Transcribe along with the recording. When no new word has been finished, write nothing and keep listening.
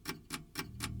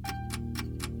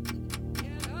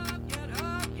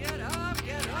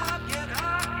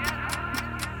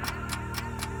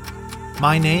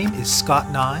My name is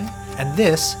Scott Nye, and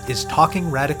this is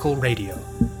Talking Radical Radio.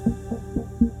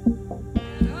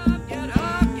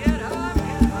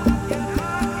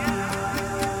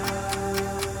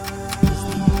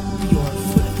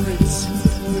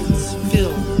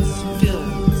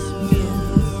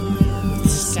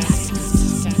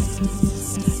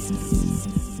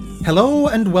 Hello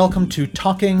and welcome to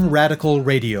Talking Radical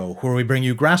Radio, where we bring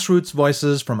you grassroots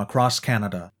voices from across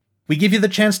Canada. We give you the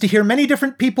chance to hear many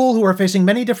different people who are facing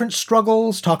many different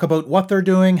struggles, talk about what they're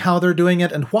doing, how they're doing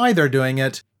it, and why they're doing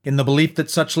it, in the belief that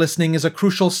such listening is a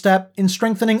crucial step in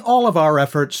strengthening all of our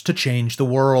efforts to change the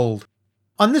world.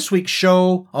 On this week's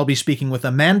show, I'll be speaking with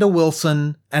Amanda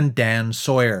Wilson and Dan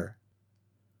Sawyer.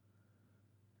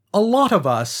 A lot of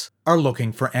us are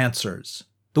looking for answers.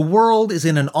 The world is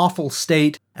in an awful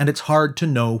state, and it's hard to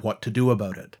know what to do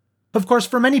about it. Of course,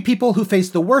 for many people who face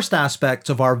the worst aspects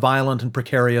of our violent and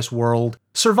precarious world,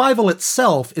 survival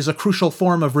itself is a crucial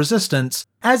form of resistance,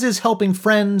 as is helping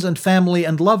friends and family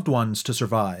and loved ones to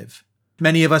survive.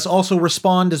 Many of us also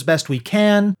respond as best we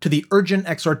can to the urgent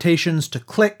exhortations to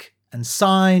click and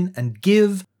sign and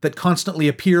give that constantly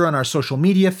appear on our social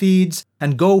media feeds,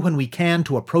 and go when we can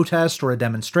to a protest or a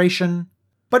demonstration.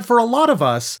 But for a lot of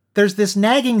us, there's this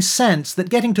nagging sense that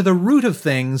getting to the root of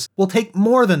things will take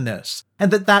more than this, and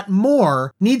that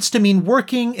more needs to mean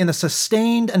working in a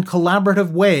sustained and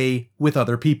collaborative way with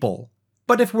other people.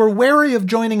 But if we're wary of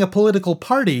joining a political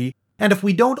party, and if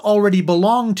we don't already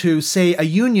belong to, say, a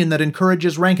union that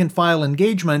encourages rank-and-file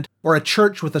engagement, or a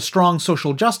church with a strong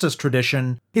social justice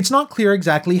tradition, it's not clear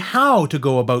exactly how to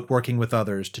go about working with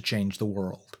others to change the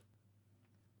world.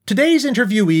 Today's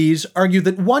interviewees argue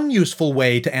that one useful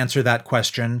way to answer that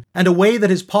question, and a way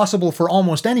that is possible for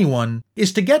almost anyone,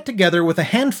 is to get together with a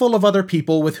handful of other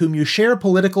people with whom you share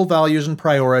political values and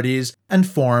priorities and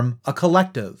form a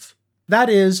collective. That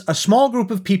is, a small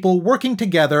group of people working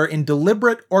together in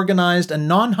deliberate, organized, and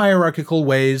non-hierarchical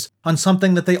ways on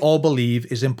something that they all believe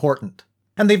is important.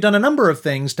 And they've done a number of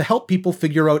things to help people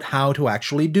figure out how to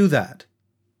actually do that.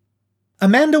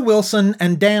 Amanda Wilson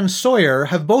and Dan Sawyer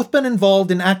have both been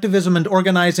involved in activism and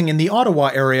organizing in the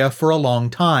Ottawa area for a long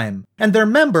time, and they're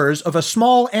members of a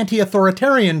small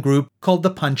anti-authoritarian group called the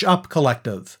Punch Up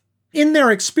Collective. In their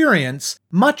experience,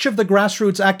 much of the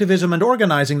grassroots activism and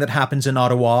organizing that happens in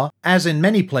Ottawa, as in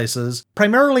many places,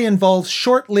 primarily involves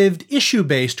short-lived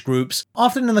issue-based groups,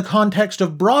 often in the context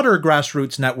of broader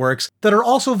grassroots networks that are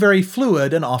also very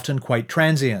fluid and often quite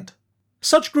transient.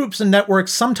 Such groups and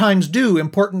networks sometimes do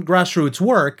important grassroots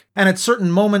work, and at certain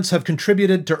moments have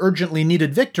contributed to urgently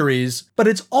needed victories, but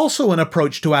it's also an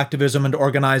approach to activism and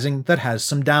organizing that has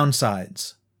some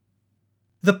downsides.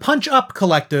 The Punch Up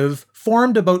Collective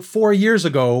formed about 4 years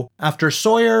ago after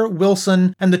Sawyer,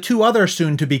 Wilson, and the two other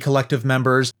soon-to-be collective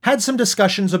members had some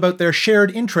discussions about their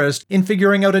shared interest in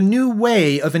figuring out a new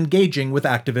way of engaging with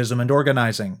activism and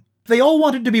organizing. They all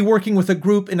wanted to be working with a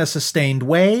group in a sustained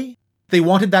way. They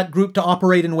wanted that group to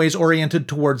operate in ways oriented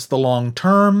towards the long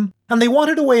term, and they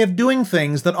wanted a way of doing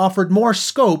things that offered more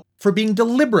scope for being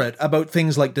deliberate about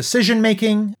things like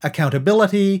decision-making,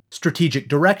 accountability, strategic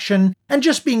direction, and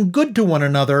just being good to one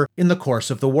another in the course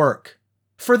of the work.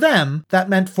 For them, that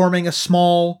meant forming a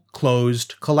small,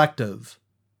 closed collective.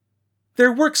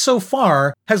 Their work so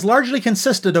far has largely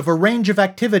consisted of a range of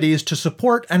activities to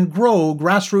support and grow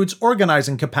grassroots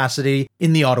organizing capacity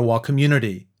in the Ottawa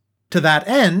community. To that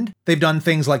end, they've done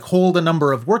things like hold a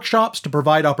number of workshops to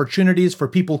provide opportunities for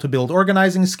people to build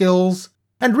organizing skills,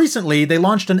 and recently they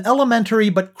launched an elementary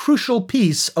but crucial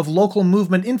piece of local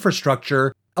movement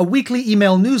infrastructure, a weekly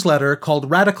email newsletter called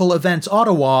Radical Events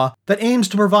Ottawa that aims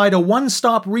to provide a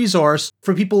one-stop resource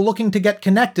for people looking to get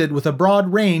connected with a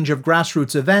broad range of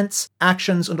grassroots events,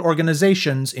 actions, and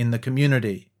organizations in the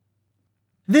community.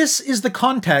 This is the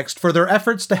context for their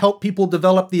efforts to help people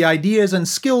develop the ideas and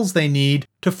skills they need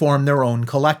to form their own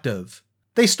collective.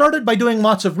 They started by doing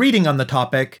lots of reading on the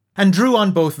topic, and drew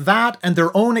on both that and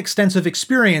their own extensive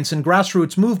experience in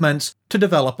grassroots movements to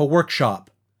develop a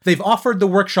workshop. They've offered the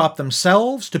workshop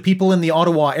themselves to people in the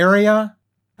Ottawa area.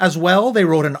 As well, they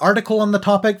wrote an article on the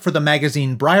topic for the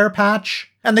magazine Briarpatch,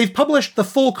 and they've published the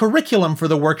full curriculum for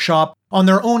the workshop on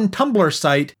their own Tumblr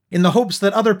site in the hopes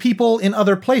that other people in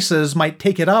other places might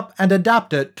take it up and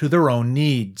adapt it to their own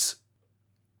needs.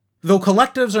 Though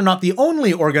collectives are not the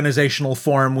only organizational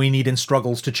form we need in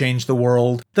struggles to change the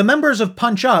world, the members of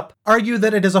Punch Up argue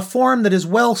that it is a form that is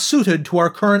well suited to our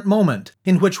current moment,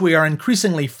 in which we are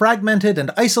increasingly fragmented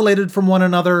and isolated from one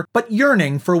another, but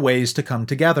yearning for ways to come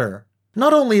together.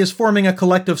 Not only is forming a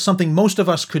collective something most of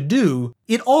us could do,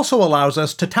 it also allows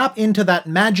us to tap into that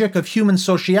magic of human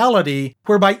sociality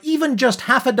whereby even just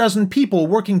half a dozen people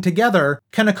working together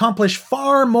can accomplish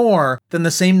far more than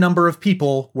the same number of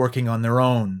people working on their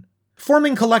own.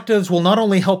 Forming collectives will not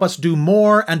only help us do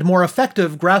more and more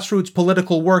effective grassroots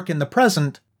political work in the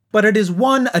present, but it is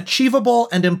one achievable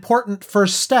and important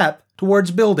first step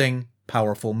towards building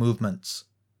powerful movements.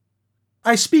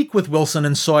 I speak with Wilson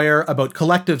and Sawyer about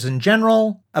collectives in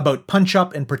general, about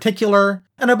PunchUp in particular,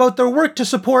 and about their work to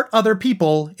support other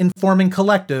people in forming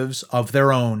collectives of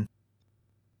their own.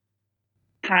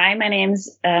 Hi, my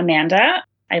name's Amanda.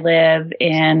 I live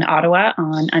in Ottawa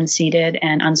on unceded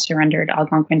and unsurrendered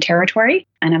Algonquin territory,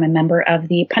 and I'm a member of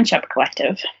the PunchUp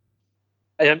Collective.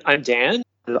 I'm Dan.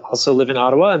 I also live in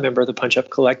Ottawa, a member of the PunchUp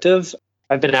Collective.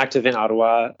 I've been active in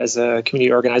Ottawa as a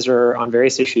community organizer on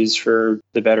various issues for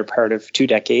the better part of 2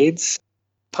 decades.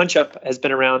 PunchUp has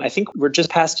been around, I think we're just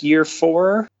past year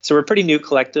 4. So we're a pretty new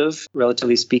collective,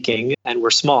 relatively speaking, and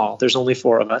we're small. There's only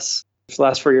 4 of us. For the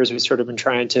last 4 years, we've sort of been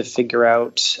trying to figure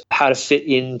out how to fit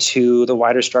into the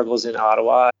wider struggles in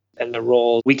Ottawa and the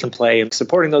role we can play in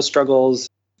supporting those struggles.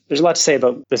 There's a lot to say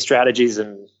about the strategies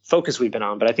and focus we've been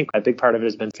on, but I think a big part of it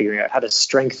has been figuring out how to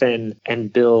strengthen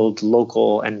and build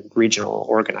local and regional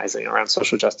organizing around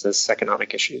social justice,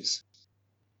 economic issues.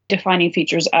 Defining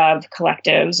features of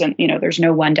collectives, and there's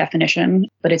no one definition,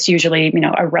 but it's usually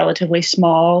a relatively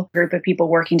small group of people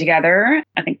working together.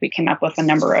 I think we came up with a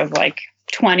number of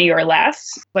 20 or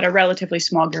less, but a relatively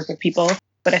small group of people.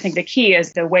 But I think the key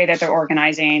is the way that they're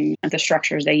organizing, the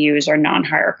structures they use are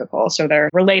non-hierarchical. So they're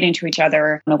relating to each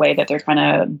other in a way that they're trying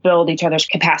to build each other's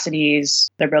capacities.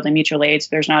 They're building mutual aids.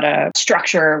 There's not a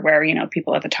structure where,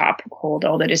 people at the top hold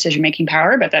all the decision-making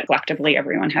power, but that collectively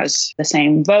everyone has the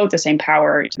same vote, the same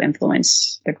power to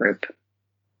influence the group.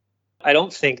 I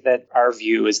don't think that our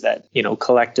view is that,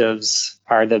 collectives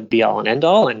are the be-all and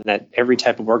end-all and that every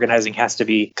type of organizing has to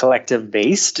be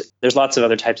collective-based. There's lots of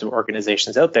other types of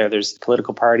organizations out there. There's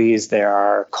political parties, there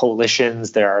are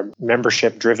coalitions, there are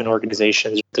membership-driven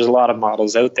organizations. There's a lot of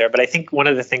models out there. But I think one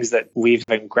of the things that we've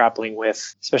been grappling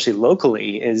with, especially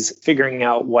locally, is figuring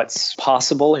out what's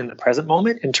possible in the present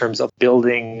moment in terms of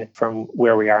building from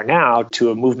where we are now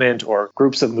to a movement or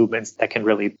groups of movements that can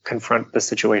really confront the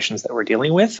situations that we're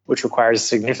dealing with, which requires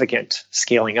significant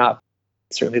scaling up.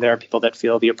 Certainly there are people that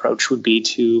feel the approach would be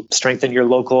to strengthen your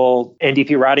local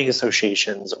NDP riding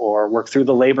associations or work through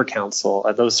the Labour Council,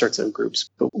 those sorts of groups.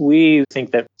 But we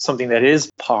think that something that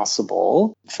is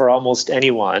possible for almost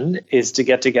anyone is to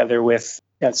get together with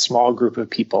a small group of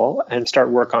people and start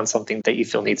work on something that you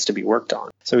feel needs to be worked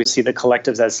on. So we see the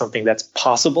collectives as something that's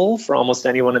possible for almost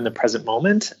anyone in the present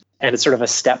moment, and it's sort of a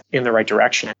step in the right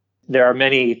direction. There are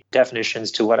many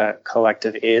definitions to what a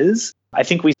collective is. I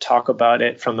think we talk about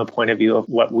it from the point of view of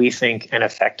what we think an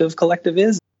effective collective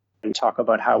is. We talk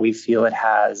about how we feel it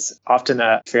has often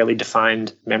a fairly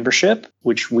defined membership,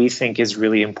 which we think is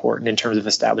really important in terms of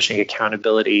establishing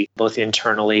accountability, both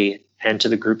internally and to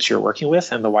the groups you're working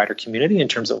with and the wider community in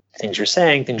terms of things you're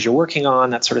saying, things you're working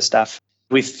on, that sort of stuff.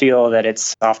 We feel that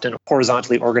it's often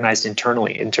horizontally organized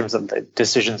internally in terms of the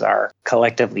decisions are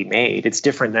collectively made. It's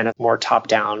different than a more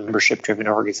top-down membership-driven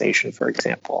organization, for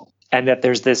example. And that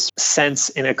there's this sense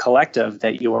in a collective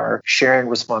that you are sharing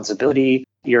responsibility,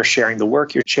 you're sharing the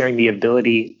work, you're sharing the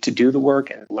ability to do the work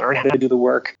and learn how to do the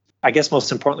work. I guess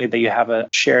most importantly, that you have a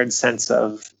shared sense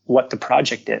of what the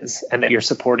project is and that you're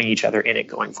supporting each other in it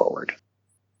going forward.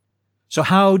 So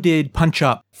how did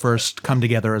PunchUp first come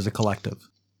together as a collective?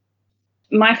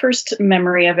 My first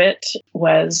memory of it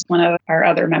was one of our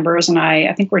other members and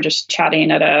I think we're just chatting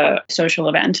at a social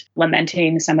event,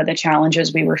 lamenting some of the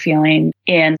challenges we were feeling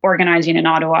in organizing in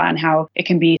Ottawa and how it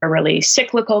can be a really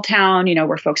cyclical town,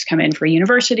 where folks come in for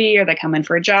university or they come in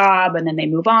for a job and then they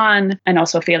move on. And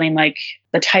also feeling like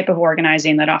the type of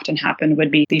organizing that often happened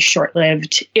would be these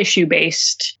short-lived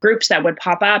issue-based groups that would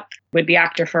pop up, would be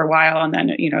active for a while, and then,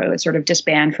 it would sort of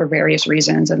disband for various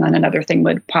reasons. And then another thing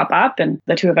would pop up. And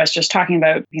the two of us just talking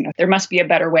about, there must be a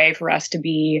better way for us to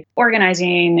be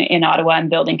organizing in Ottawa and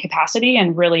building capacity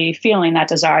and really feeling that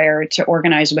desire to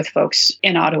organize with folks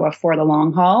in Ottawa for the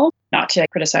long haul. Not to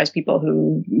criticize people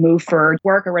who move for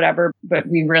work or whatever, but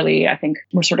we really, I think,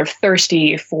 we're sort of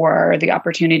thirsty for the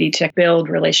opportunity to build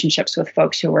relationships with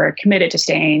folks who are committed to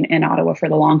staying in Ottawa for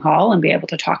the long haul and be able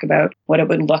to talk about what it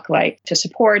would look like to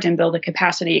support and build a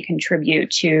capacity to contribute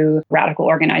to radical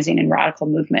organizing and radical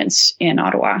movements in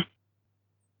Ottawa.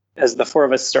 As the 4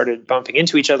 of us started bumping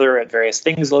into each other at various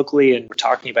things locally and we're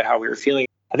talking about how we were feeling,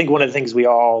 I think one of the things we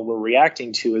all were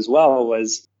reacting to as well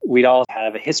was we'd all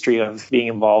have a history of being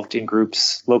involved in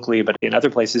groups locally, but in other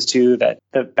places too, that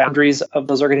the boundaries of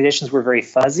those organizations were very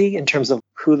fuzzy in terms of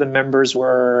who the members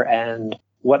were and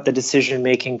what the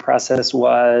decision-making process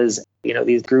was.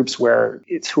 These groups where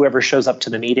it's whoever shows up to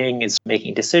the meeting is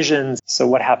making decisions. So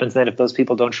what happens then if those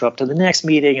people don't show up to the next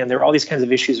meeting? And there are all these kinds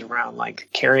of issues around like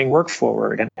carrying work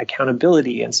forward and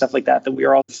accountability and stuff like that we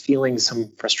were all feeling some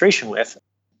frustration with,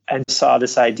 and saw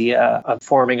this idea of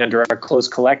forming under a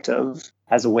closed collective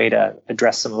as a way to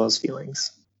address some of those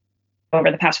feelings. Over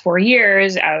the past 4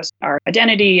 years, as our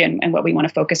identity and what we want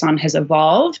to focus on has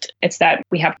evolved, it's that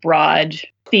we have broad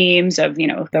themes of,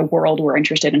 the world we're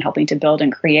interested in helping to build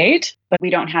and create, but we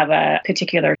don't have a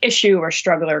particular issue or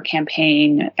struggle or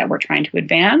campaign that we're trying to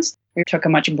advance. We took a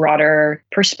much broader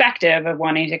perspective of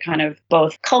wanting to kind of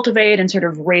both cultivate and sort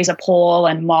of raise a pole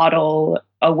and model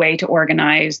a way to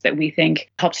organize that we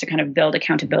think helps to kind of build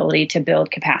accountability, to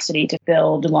build capacity, to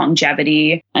build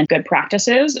longevity and good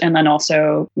practices. And then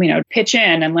also, pitch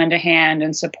in and lend a hand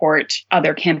and support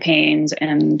other campaigns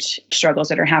and struggles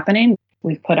that are happening.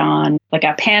 We've put on like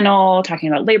a panel talking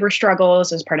about labor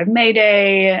struggles as part of May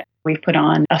Day. We've put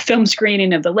on a film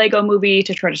screening of the Lego movie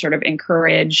to try to sort of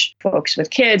encourage folks with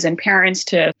kids and parents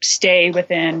to stay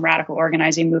within radical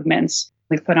organizing movements.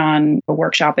 We've put on a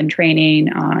workshop and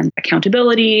training on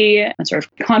accountability and sort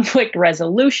of conflict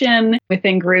resolution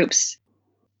within groups.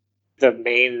 The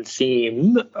main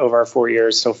theme of our 4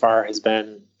 years so far has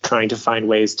been trying to find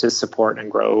ways to support and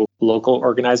grow local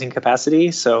organizing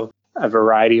capacity. So a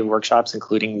variety of workshops,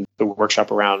 including the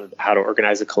workshop around how to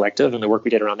organize a collective and the work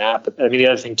we did around that. But the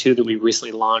other thing too that we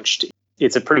recently launched,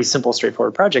 it's a pretty simple,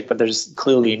 straightforward project, but there's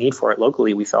clearly a need for it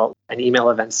locally. We felt an email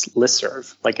events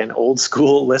listserv, like an old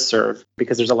school listserv,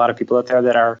 because there's a lot of people out there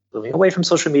that are moving away from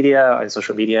social media, and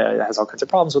social media has all kinds of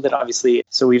problems with it, obviously.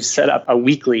 So we've set up a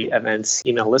weekly events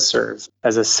email listserv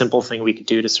as a simple thing we could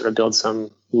do to sort of build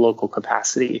some local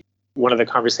capacity. One of the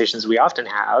conversations we often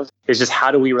have is just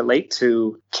how do we relate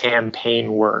to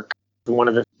campaign work? One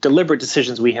of the deliberate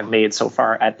decisions we have made so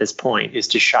far at this point is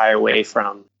to shy away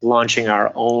from launching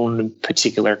our own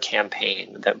particular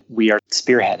campaign that we are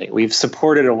spearheading. We've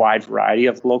supported a wide variety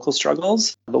of local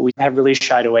struggles, but we have really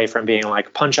shied away from being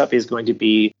like Punch Up is going to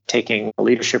be taking a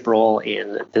leadership role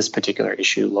in this particular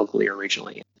issue locally or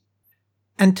regionally.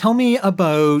 And tell me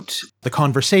about the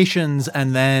conversations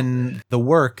and then the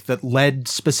work that led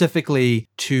specifically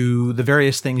to the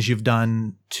various things you've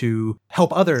done to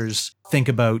help others think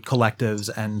about collectives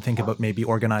and think about maybe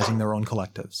organizing their own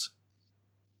collectives.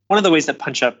 One of the ways that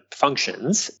Punch Up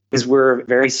functions is we're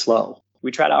very slow.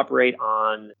 We try to operate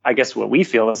on, I guess, what we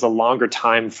feel is a longer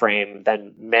time frame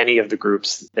than many of the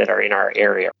groups that are in our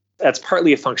area. That's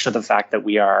partly a function of the fact that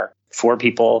we are 4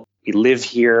 people. We live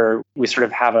here. We sort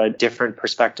of have a different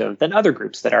perspective than other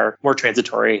groups that are more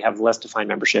transitory, have less defined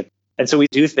membership. And so we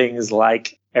do things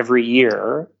like every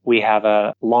year we have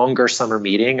a longer summer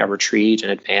meeting, a retreat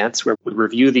in advance, where we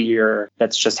review the year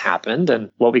that's just happened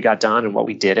and what we got done and what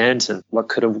we didn't and what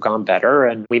could have gone better.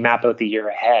 And we map out the year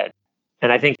ahead.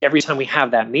 And I think every time we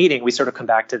have that meeting, we sort of come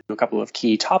back to a couple of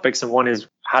key topics. And one is,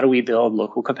 how do we build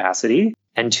local capacity?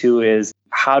 And 2 is,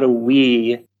 how do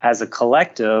we as a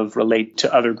collective relate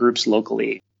to other groups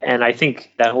locally? And I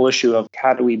think that whole issue of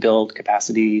how do we build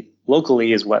capacity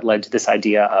locally is what led to this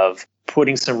idea of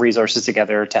putting some resources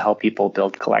together to help people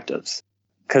build collectives.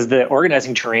 Because the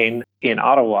organizing terrain in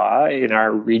Ottawa, in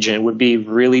our region, would be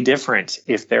really different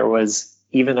if there was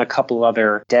even a couple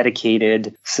other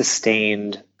dedicated,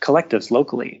 sustained collectives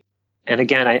locally. And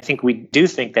again, I think we do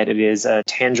think that it is a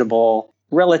tangible,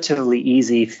 relatively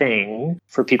easy thing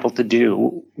for people to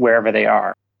do wherever they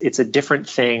are. It's a different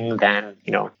thing than,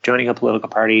 joining a political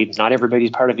party. Not everybody's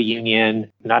part of a union.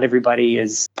 Not everybody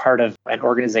is part of an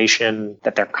organization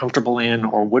that they're comfortable in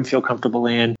or would feel comfortable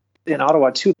in. In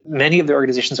Ottawa, too, many of the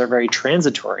organizations are very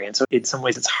transitory. And so in some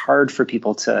ways, it's hard for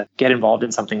people to get involved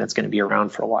in something that's going to be around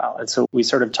for a while. And so we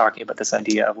started talking about this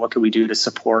idea of what could we do to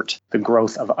support the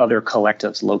growth of other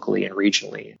collectives locally and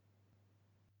regionally.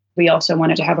 We also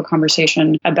wanted to have a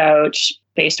conversation about,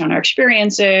 based on our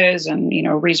experiences and,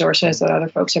 resources that other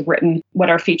folks have written, what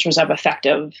are features of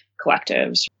effective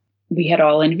collectives. We had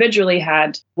all individually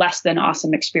had less than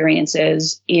awesome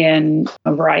experiences in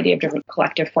a variety of different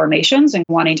collective formations, and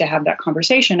wanting to have that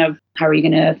conversation of how are you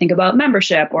going to think about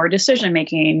membership or decision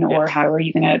making, or how are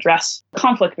you going to address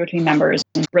conflict between members,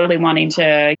 and really wanting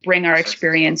to bring our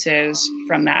experiences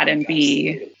from that and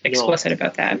be explicit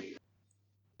about that.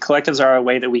 Collectives are a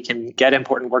way that we can get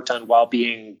important work done while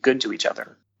being good to each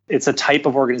other. It's a type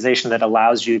of organization that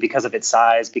allows you, because of its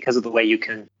size, because of the way you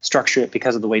can structure it,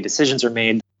 because of the way decisions are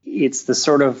made, It's the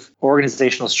sort of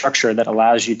organizational structure that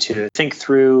allows you to think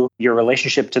through your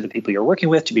relationship to the people you're working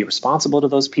with, to be responsible to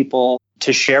those people,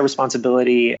 to share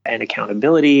responsibility and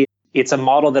accountability. It's a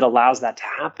model that allows that to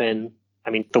happen. I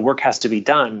mean, the work has to be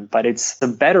done, but it's a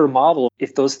better model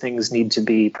if those things need to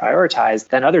be prioritized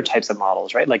than other types of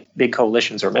models, right? Like big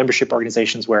coalitions or membership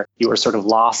organizations where you are sort of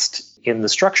lost in the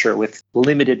structure with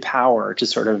limited power to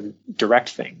sort of direct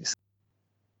things.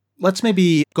 Let's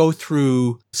maybe go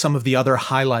through some of the other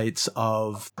highlights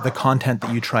of the content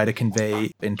that you try to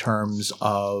convey in terms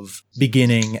of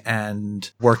beginning and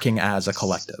working as a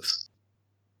collective.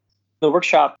 The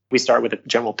workshop, we start with a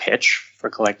general pitch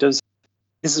for collectives.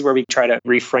 This is where we try to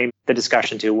reframe the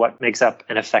discussion to what makes up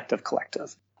an effective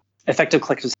collective. Effective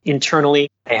collectives internally,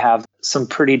 they have some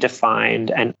pretty defined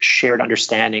and shared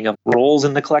understanding of roles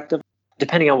in the collective.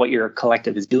 Depending on what your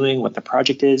collective is doing, what the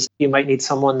project is, you might need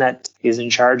someone that is in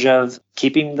charge of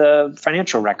keeping the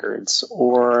financial records,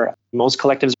 or most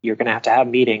collectives, you're going to have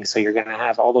meetings. So you're going to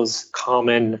have all those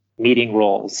common meeting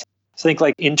roles. So I think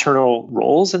like internal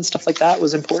roles and stuff like that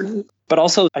was important, but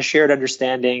also a shared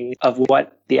understanding of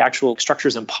what the actual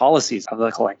structures and policies of the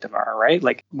collective are, right?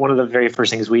 Like one of the very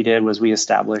first things we did was we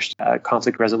established a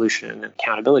conflict resolution and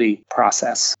accountability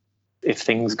process. If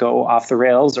things go off the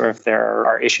rails or if there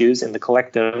are issues in the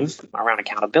collective around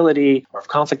accountability or if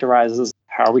conflict arises,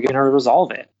 how are we going to resolve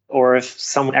it? Or if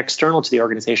someone external to the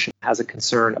organization has a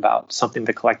concern about something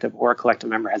the collective or a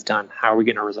collective member has done, how are we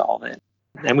going to resolve it?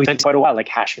 And we spent quite a while like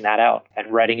hashing that out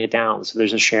and writing it down so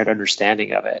there's a shared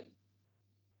understanding of it.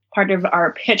 Part of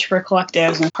our pitch for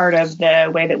collectives and part of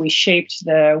the way that we shaped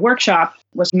the workshop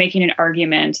was making an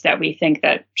argument that we think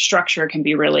that structure can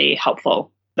be really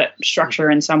helpful. That structure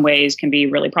in some ways can be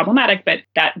really problematic, but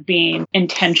that being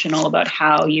intentional about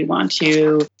how you want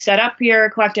to set up your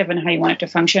collective and how you want it to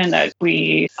function, that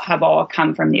we have all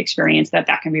come from the experience that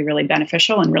that can be really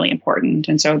beneficial and really important.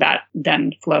 And so that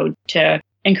then flowed to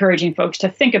encouraging folks to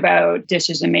think about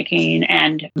decision making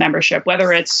and membership,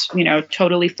 whether it's,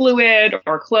 totally fluid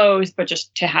or closed, but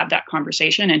just to have that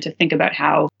conversation and to think about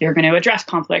how you're going to address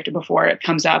conflict before it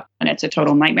comes up and it's a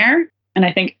total nightmare. And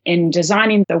I think in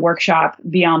designing the workshop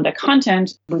beyond the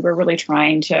content, we were really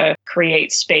trying to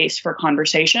create space for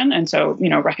conversation. And so,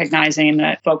 recognizing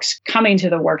that folks coming to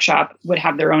the workshop would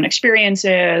have their own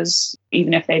experiences,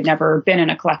 even if they've never been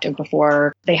in a collective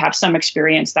before, they have some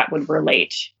experience that would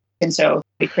relate. And so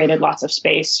we created lots of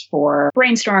space for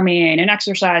brainstorming and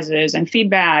exercises and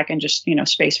feedback and just,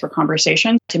 space for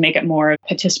conversation to make it more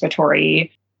participatory.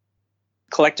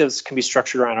 Collectives can be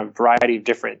structured around a variety of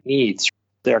different needs.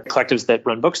 There are collectives that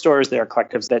run bookstores. There are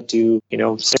collectives that do,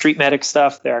 street medic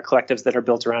stuff. There are collectives that are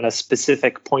built around a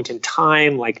specific point in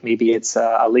time, like maybe it's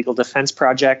a legal defense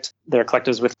project. There are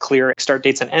collectives with clear start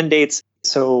dates and end dates.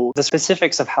 So the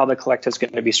specifics of how the collective is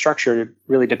going to be structured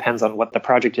really depends on what the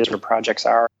project is or projects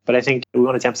are. But I think we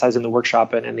wanted to emphasize in the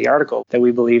workshop and in the article that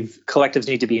we believe collectives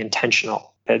need to be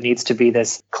intentional. It needs to be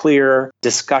this clear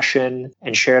discussion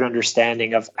and shared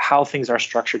understanding of how things are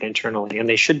structured internally. And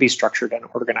they should be structured and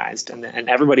organized. And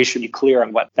everybody should be clear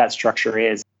on what that structure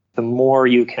is. The more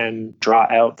you can draw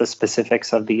out the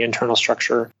specifics of the internal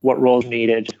structure, what roles are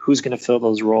needed, who's going to fill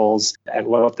those roles, and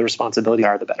what the responsibilities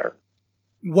are, the better.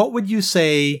 What would you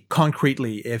say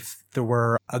concretely if there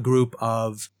were a group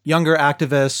of younger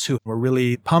activists who were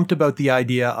really pumped about the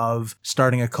idea of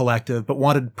starting a collective, but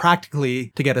wanted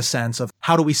practically to get a sense of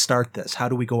how do we start this? How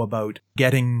do we go about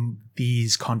getting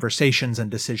these conversations and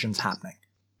decisions happening?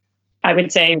 I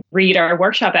would say read our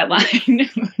workshop outline.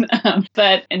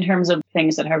 But in terms of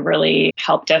things that have really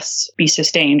helped us be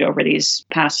sustained over these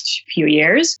past few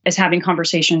years is having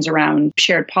conversations around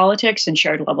shared politics and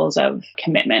shared levels of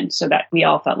commitment so that we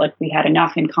all felt like we had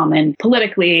enough in common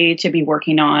politically to be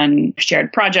working on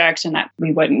shared projects and that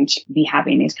we wouldn't be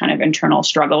having these kind of internal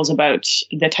struggles about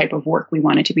the type of work we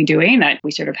wanted to be doing, that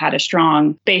we sort of had a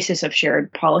strong basis of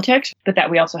shared politics, but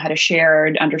that we also had a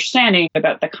shared understanding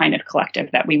about the kind of collective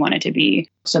that we wanted to be.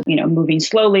 So, moving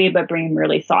slowly, but being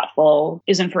really thoughtful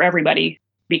isn't for everybody.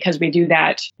 Because we do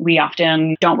that, we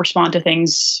often don't respond to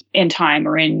things in time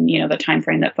or in, the time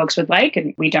frame that folks would like.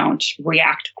 And we don't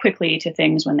react quickly to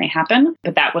things when they happen.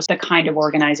 But that was the kind of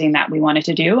organizing that we wanted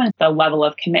to do. And the level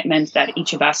of commitment that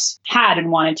each of us had and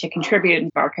wanted to contribute in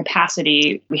our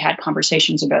capacity, we had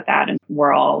conversations about that and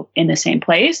we're all in the same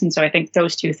place. And so I think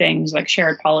those two things, like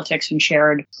shared politics and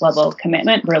shared level of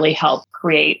commitment, really help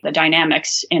create the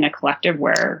dynamics in a collective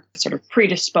where it's sort of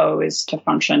predisposed to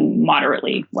function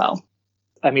moderately well.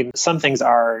 I mean, some things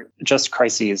are just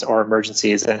crises or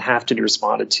emergencies and have to be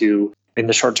responded to in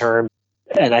the short term.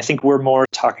 And I think we're more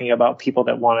talking about people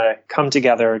that want to come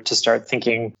together to start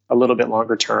thinking a little bit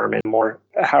longer term and more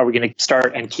how are we going to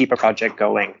start and keep a project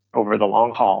going over the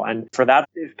long haul? And for that,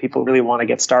 if people really want to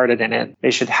get started in it,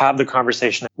 they should have the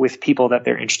conversation with people that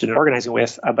they're interested in organizing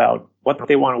with about what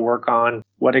they want to work on,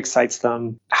 what excites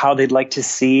them, how they'd like to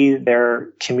see their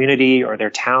community or their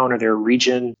town or their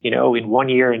region, in 1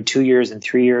 year, in 2 years, in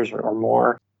 3 years or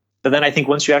more. But then I think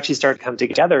once you actually start to come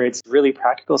together, it's really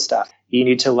practical stuff. You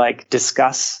need to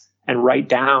discuss and write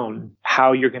down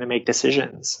how you're going to make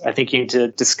decisions. I think you need to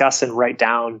discuss and write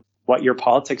down what your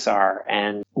politics are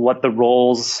and what the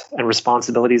roles and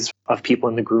responsibilities of people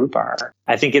in the group are.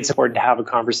 I think it's important to have a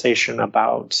conversation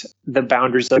about the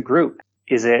boundaries of the group.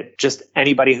 Is it just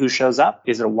anybody who shows up?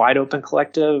 Is it a wide open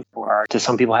collective? Or do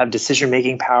some people have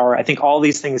decision-making power? I think all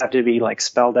these things have to be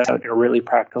spelled out in a really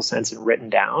practical sense and written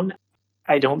down.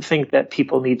 I don't think that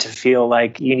people need to feel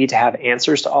like you need to have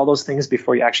answers to all those things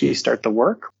before you actually start the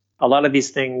work. A lot of these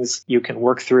things you can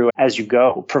work through as you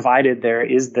go, provided there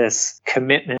is this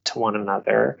commitment to one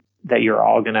another that you're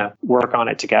all going to work on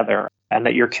it together and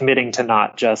that you're committing to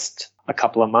not just a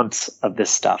couple of months of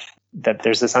this stuff, that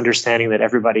there's this understanding that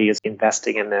everybody is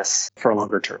investing in this for a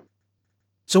longer term.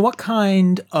 So what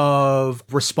kind of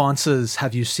responses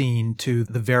have you seen to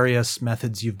the various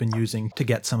methods you've been using to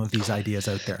get some of these ideas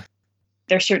out there?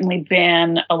 There's certainly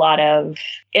been a lot of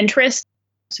interest.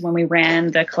 So when we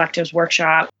ran the collectives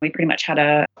workshop, we pretty much had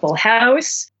a full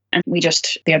house. And we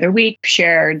just the other week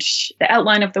shared the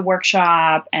outline of the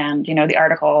workshop and, the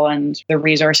article and the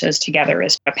resources together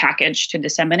as a package to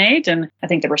disseminate. And I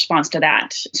think the response to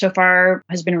that so far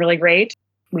has been really great.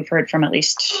 We've heard from at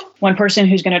least one person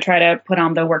who's going to try to put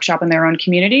on the workshop in their own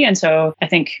community. And so I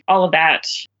think all of that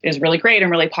is really great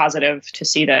and really positive to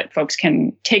see that folks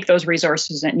can take those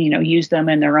resources and, use them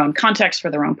in their own context for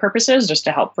their own purposes, just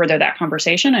to help further that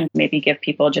conversation and maybe give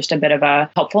people just a bit of a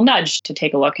helpful nudge to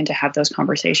take a look and to have those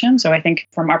conversations. So I think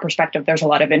from our perspective, there's a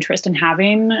lot of interest in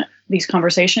having these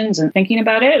conversations and thinking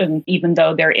about it. And even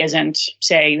though there isn't,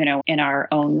 say, in our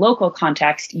own local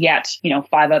context yet,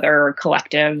 5 other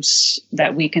collectives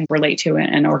that we can relate to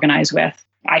and organize with,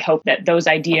 I hope that those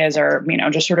ideas are,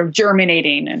 just sort of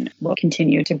germinating and will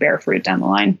continue to bear fruit down the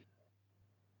line.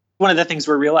 One of the things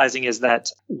we're realizing is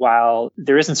that while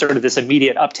there isn't sort of this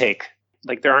immediate uptake,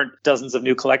 there aren't dozens of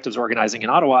new collectives organizing in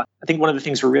Ottawa, I think one of the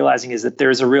things we're realizing is that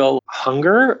there's a real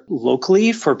hunger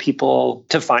locally for people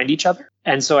to find each other.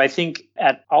 And so I think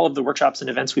at all of the workshops and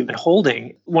events we've been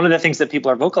holding, one of the things that people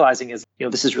are vocalizing is,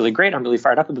 this is really great. I'm really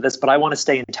fired up about this, but I want to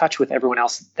stay in touch with everyone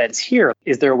else that's here.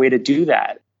 Is there a way to do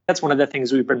that? That's one of the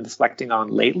things we've been reflecting on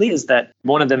lately, is that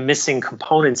one of the missing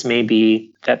components may be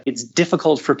that it's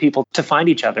difficult for people to find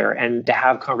each other and to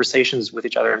have conversations with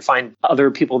each other and find other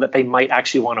people that they might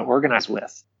actually want to organize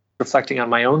with. Reflecting on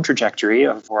my own trajectory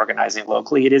of organizing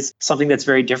locally, it is something that's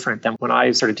very different than when I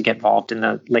started to get involved in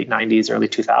the late 90s, early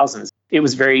 2000s. It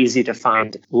was very easy to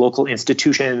find local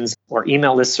institutions or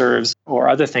email listservs or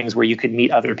other things where you could meet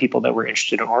other people that were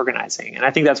interested in organizing. And I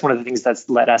think that's one of the things that's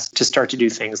led us to start to do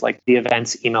things like the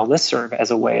events email listserv as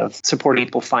a way of supporting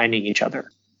people finding each other.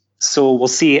 So we'll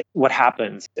see what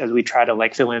happens as we try to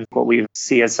fill in what we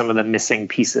see as some of the missing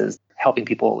pieces, helping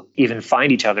people even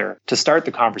find each other to start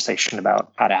the conversation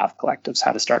about how to have collectives,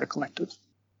 how to start a collective.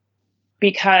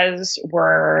 Because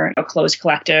we're a closed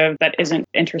collective that isn't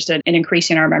interested in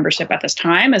increasing our membership at this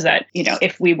time, is that,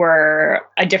 if we were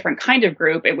a different kind of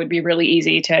group, it would be really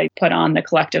easy to put on the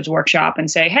collectives workshop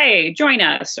and say, hey, join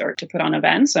us, or to put on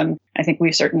events. And I think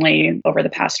we've certainly, over the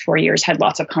past 4 years, had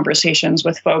lots of conversations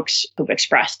with folks who've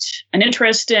expressed an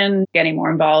interest in getting more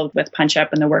involved with Punch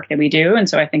Up and the work that we do. And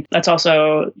so I think that's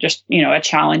also just, a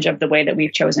challenge of the way that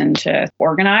we've chosen to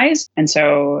organize. And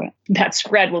so that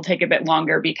spread will take a bit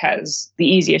longer, because the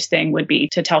easiest thing would be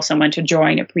to tell someone to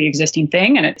join a pre-existing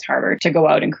thing, and it's harder to go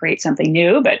out and create something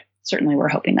new, but certainly we're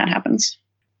hoping that happens.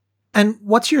 And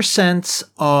what's your sense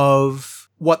of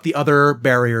what the other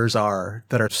barriers are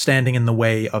that are standing in the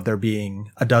way of there being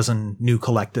a dozen new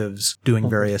collectives doing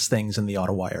various things in the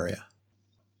Ottawa area?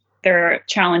 There are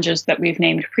challenges that we've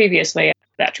named previously,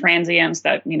 that transience,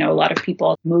 that, a lot of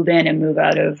people move in and move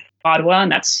out of Ottawa,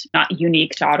 and that's not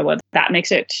unique to Ottawa. That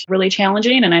makes it really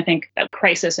challenging. And I think that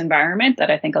crisis environment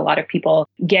that I think a lot of people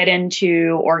get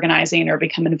into organizing or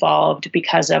become involved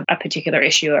because of a particular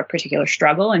issue or a particular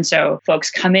struggle. And so folks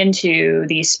come into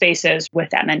these spaces with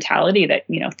that mentality that,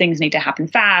 things need to happen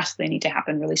fast, they need to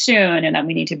happen really soon, and that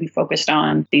we need to be focused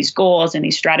on these goals and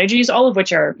these strategies, all of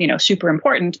which are, super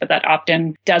important, but that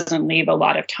often doesn't leave a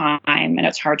lot of time, and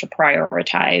it's hard to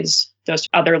prioritize those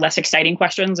other less exciting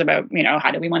questions about,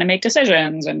 how do we want to make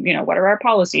decisions, and, what are our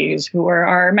policies, who are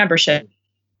our membership.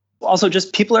 Also,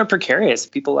 just people are precarious.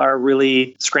 People are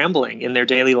really scrambling in their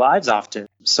daily lives often.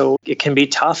 So it can be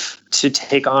tough to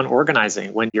take on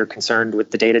organizing when you're concerned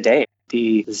with the day-to-day.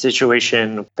 The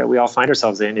situation that we all find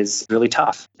ourselves in is really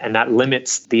tough. And that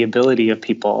limits the ability of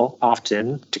people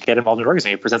often to get involved in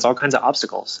organizing. It presents all kinds of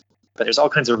obstacles. But there's all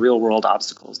kinds of real-world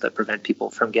obstacles that prevent people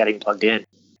from getting plugged in.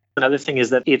 Another thing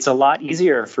is that it's a lot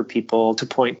easier for people to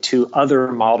point to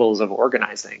other models of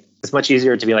organizing. It's much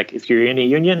easier to be like, if you're in a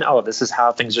union, oh, this is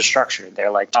how things are structured.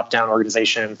 They're like top-down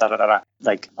organizations,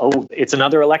 Like, oh, it's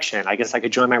another election. I guess I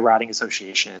could join my riding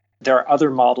association. There are other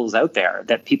models out there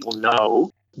that people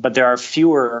know, but there are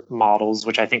fewer models,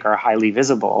 which I think are highly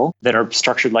visible, that are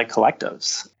structured like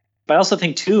collectives. But I also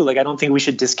think, too, I don't think we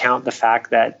should discount the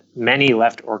fact that many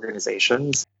left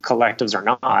organizations, collectives or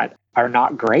not, are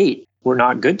not great. We're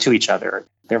not good to each other.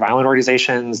 They're violent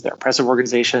organizations, they're oppressive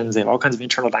organizations, they have all kinds of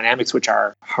internal dynamics which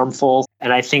are harmful.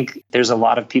 And I think there's a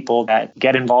lot of people that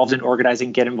get involved in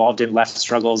organizing, get involved in left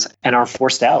struggles, and are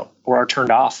forced out or are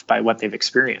turned off by what they've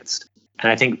experienced.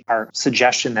 And I think our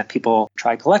suggestion that people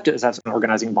try collectives as an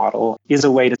organizing model is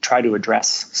a way to try to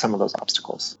address some of those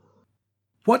obstacles.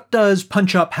 What does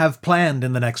Punch Up have planned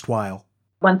in the next while?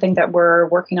 One thing that we're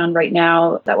working on right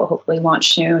now that will hopefully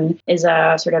launch soon is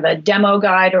a sort of a demo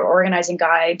guide or organizing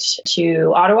guide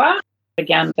to Ottawa.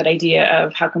 Again, that idea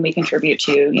of how can we contribute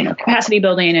to, capacity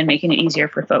building and making it easier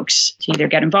for folks to either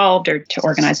get involved or to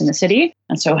organize in the city.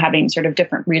 And so having sort of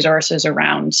different resources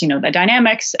around, the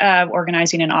dynamics of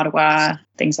organizing in Ottawa,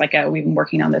 things like we've been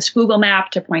working on this Google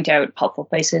map to point out helpful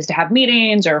places to have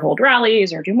meetings or hold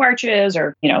rallies or do marches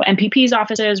or, MPP's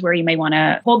offices where you may want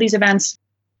to hold these events.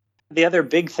 The other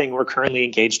big thing we're currently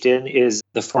engaged in is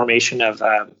the formation of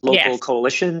a local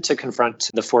coalition to confront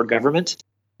the Ford government.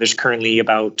 There's currently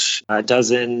about a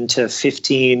dozen to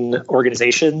 15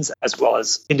 organizations as well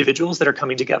as individuals that are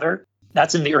coming together.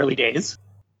 That's in the early days.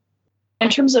 In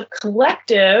terms of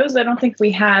collectives, I don't think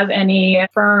we have any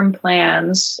firm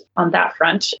plans on that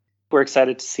front. We're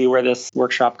excited to see where this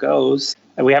workshop goes.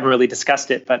 And we haven't really discussed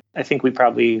it, but I think we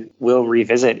probably will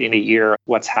revisit in a year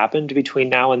what's happened between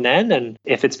now and then, and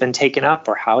if it's been taken up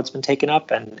or how it's been taken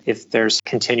up, and if there's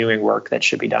continuing work that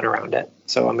should be done around it.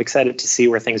 So I'm excited to see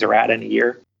where things are at in a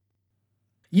year.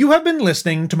 You have been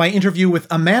listening to my interview with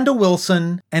Amanda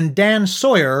Wilson and Dan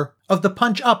Sawyer of the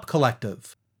Punch Up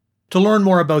Collective. To learn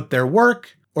more about their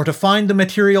work, or to find the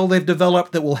material they've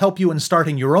developed that will help you in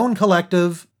starting your own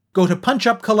collective, go to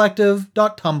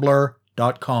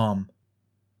punchupcollective.tumblr.com.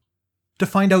 To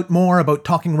find out more about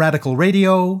Talking Radical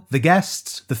Radio, the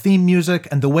guests, the theme music,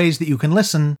 and the ways that you can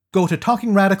listen, go to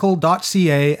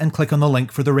talkingradical.ca and click on the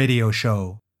link for the radio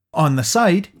show. On the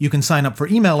site, you can sign up for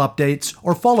email updates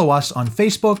or follow us on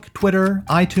Facebook, Twitter,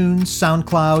 iTunes,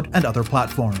 SoundCloud, and other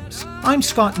platforms. I'm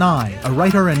Scott Nye, a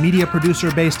writer and media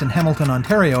producer based in Hamilton,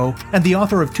 Ontario, and the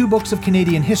author of 2 books of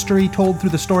Canadian history told through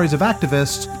the stories of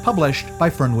activists, published by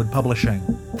Fernwood Publishing.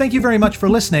 Thank you very much for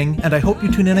listening, and I hope you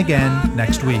tune in again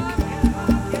next week.